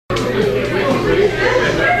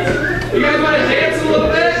You guys want to dance a little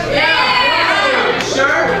bit? Yeah! You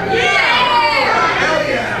sure? Yeah! Hell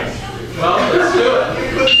yeah! Well, let's do it.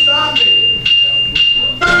 Couldn't stop me.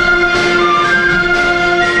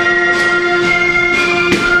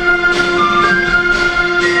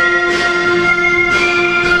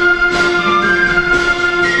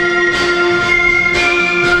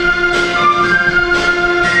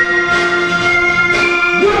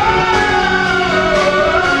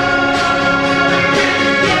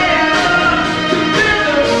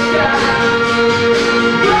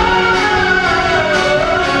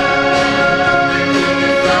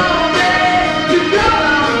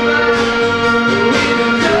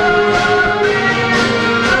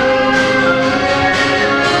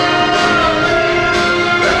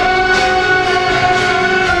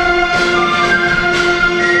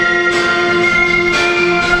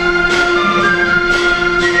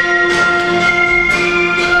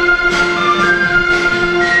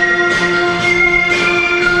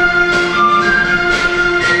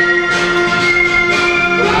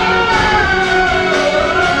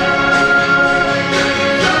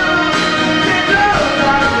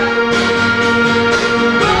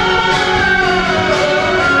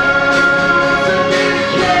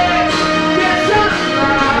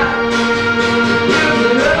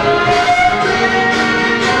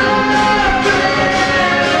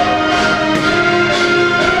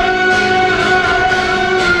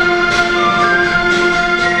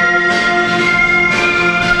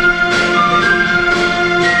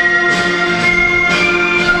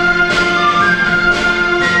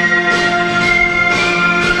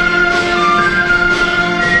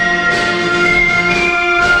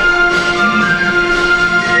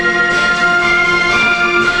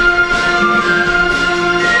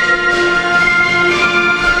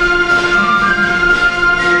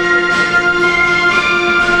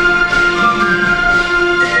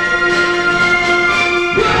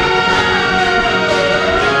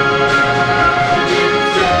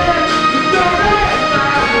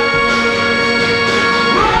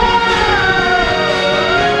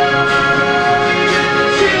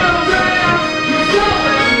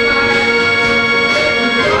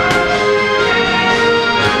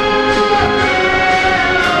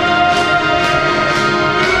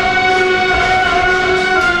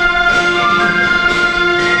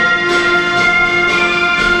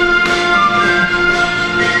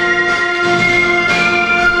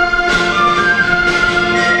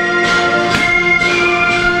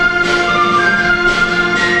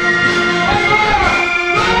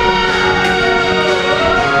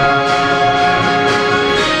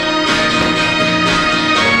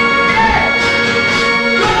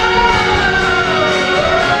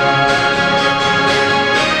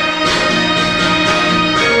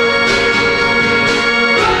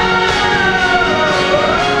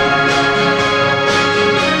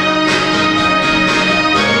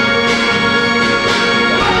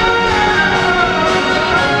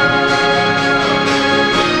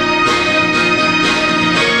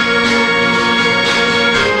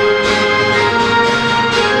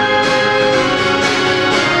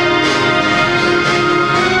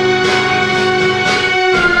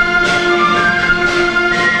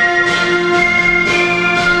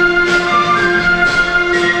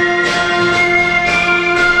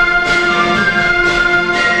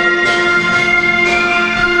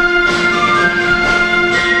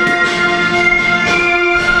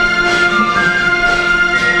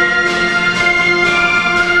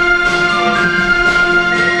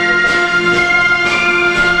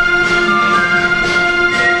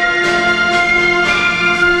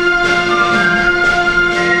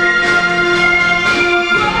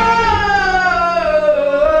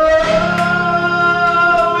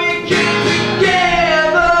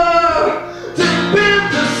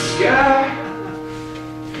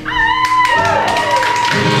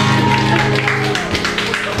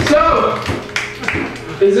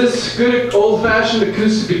 Is this good old-fashioned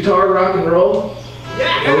acoustic guitar rock and roll?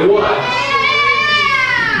 Yeah! Or what?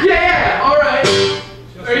 Yeah! Alright.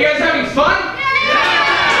 Are you guys having fun? Yeah!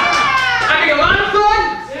 Having a lot of fun?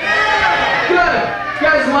 Yeah! Good. You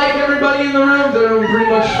guys like everybody in the room? They're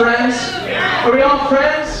pretty much friends? Yeah! Are we all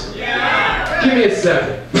friends? Yeah! Give me a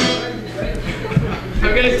second.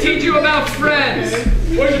 I'm going to teach you about friends.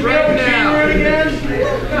 Where's right now?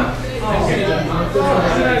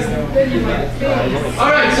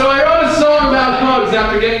 Alright, so I wrote a song about hugs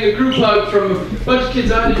after getting a group hug from a bunch of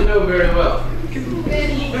kids I didn't know very well.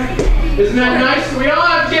 Isn't that nice? We all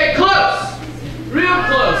have to get close. Real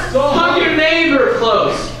close. So hug your neighbor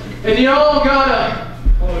close. And you all gotta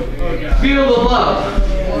feel the love.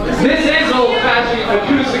 This is old-fashioned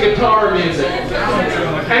acoustic guitar music.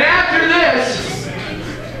 And after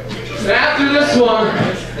this one,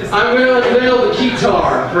 I'm going to unveil the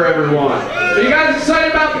guitar for everyone. Are you guys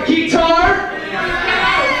excited about the guitar?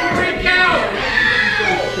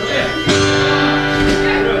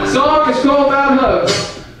 The song is called About Hugs.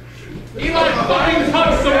 You gotta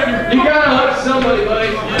hug somebody,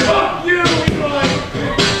 buddy. Fuck you, Eli.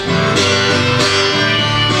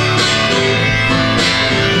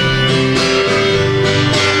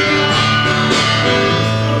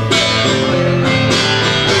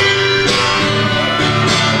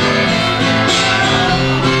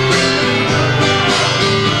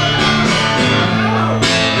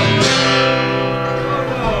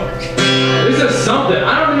 This is something.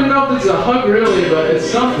 I don't even know if it's a hug really, but it's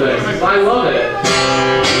something. I love it.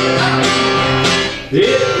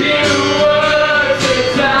 If you